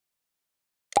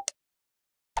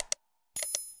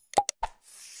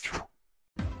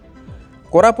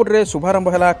कोरापुटरे शुभारंभ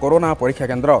है कोरोना परीक्षा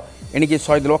केन्द्र एणिकी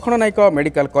शहीद लक्ष्मण नायक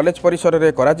मेडिकल कॉलेज परिसर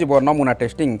में कर नमूना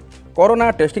टेस्टिंग कोरोना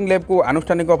टेस्टिंग लैब को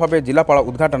आनुष्ठानिक भाव जिलापाल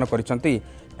उद्घाटन करछंती।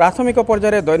 प्राथमिक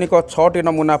पर्यायर दैनिक 6टी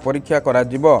नमूना परीक्षा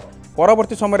कराजिबो।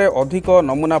 परवर्ती समय अधिक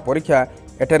नमूना परीक्षा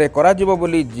एठारे कराजिबो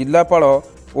बोली जिलापाल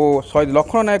और शहीद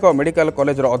लक्ष्मण नायक मेडिकल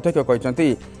कॉलेज अध्यक्ष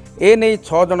कहते। एने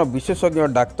 6 जन विशेषज्ञ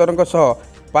डाक्तर सह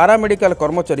पारामेडिकल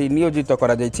कर्मचारी नियोजित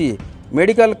करा जायछि।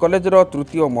 मेडिकल कॉलेजर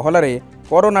तृतीय महलारे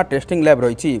कोरोना टेस्टिंग लैब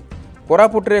रही।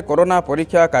 कोरापुटरे कोरोना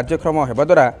परीक्षा कार्यक्रम हेबा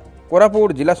द्वारा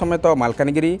कोरापुट जिला समेत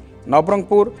मालकानगिरी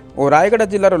नवरंगपुर और रायगढ़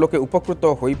जिलार लोके उपकृत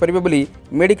होई परिबे बोली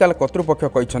मेडिकल कर्तृपक्ष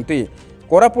कहते।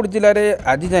 कोरापुट जिले में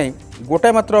आज जाए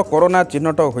गोटाए मात्र कोरोना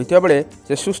चिन्हट होता बेले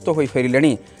से सुस्थ हो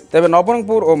फेरिले। तेबे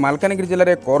नवरंगपुर और मालकानगिरी जिले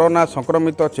में कोरोना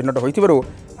संक्रमित चिन्हट होइथिबारु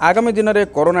आगामी दिन में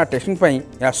कोरोना टेस्टिंग पई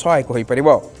या सहायक होई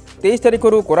परिबो। 23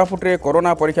 तारिखर कोरापुटरे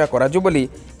कोरोना परीक्षा कराजिबो बोली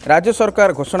राज्य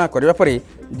सरकार घोषणा करिबा परे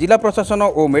जिला प्रशासन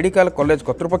और मेडिकल कॉलेज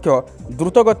कर्तृपक्ष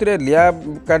द्रुत गति में लैब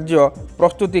कार्य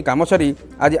प्रस्तुति काम सारी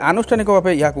आज आनुष्ठानिक भाव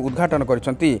यह उद्घाटन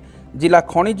करिसेंती। जिला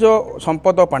खनिज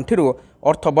संपद पांठिरु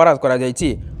अर्थ बराद करा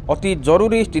जायछि। अति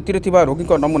जरूरी स्थिति थिबा रोगी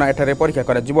नमूना एठारे परीक्षा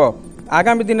कराजिबो।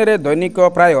 आगामी दिन में दैनिक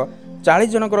प्राय 40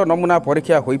 जनकर नमूना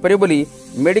परीक्षा होई पारे बोली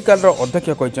मेडिकल अध्यक्ष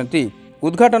कहते।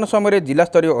 उद्घाटन समय जिला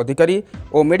स्तरीय अधिकारी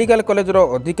और मेडिकल कॉलेजर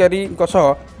अधिकारी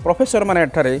प्रोफेसर माने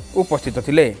एठारे उपस्थित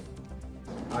थिले।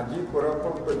 आज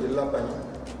कोरापुट जिला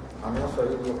आम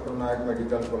शहीद लक्ष्मण नायक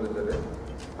मेडिकल कॉलेज रे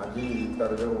आज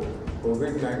तार जो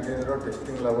कोविड-19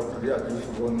 टेस्टिंग लैबोरेटरी आज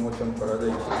शुभ उन्मोचन करा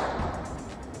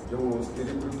जायछि। जो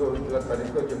स्थिरीकृत होता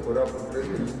तारीख जो कोरापुट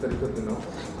 23 तारीख दिन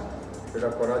एटा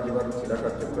करा जिबार थिला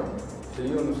कार्यक्रम से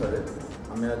अनुसार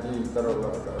आम आज तार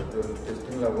जो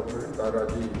टेस्टिंग लैबोरेटरी तार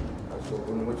आज शुभ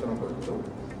उन्मोचन करूँ।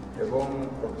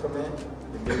 प्रथम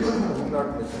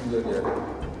मेसिन जरिया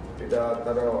यहाँ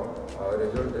तार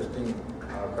रिजल्ट टेस्टिंग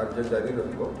कार्य जारी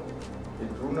रही।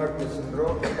 ट्रूनाट मेसिन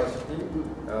कैपेसिटी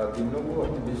दिन को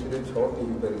अति बेसी 6टी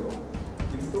हो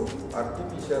किंतु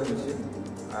आरटीपीसीआर मेसिन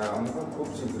आमको खूब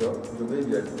शीघ्र जोगे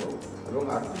दिया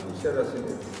आरटीपीसीआर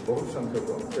आसिले बहुत संख्यक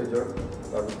रिजल्ट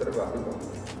भितर बाहर।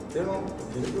 तेणु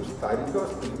जेहेतु तारीख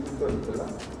स्थिरीकृत होता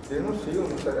तेणु से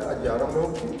अनुसार आज आरंभ हो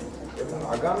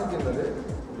आगामी दिन में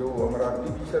जो हमारा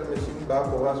आरटीपीसीआर मेसिन बा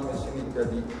कोवास मेसिन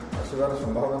इत्यादि आसबार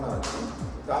संभावना अच्छी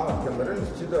माध्यम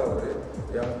निश्चित भाव में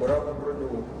यहाँ कोरापुटर जो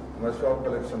स्वाब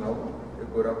कलेक्शन हम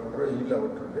कोरापुटर ई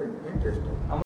लैबोरेटरी टेस्ट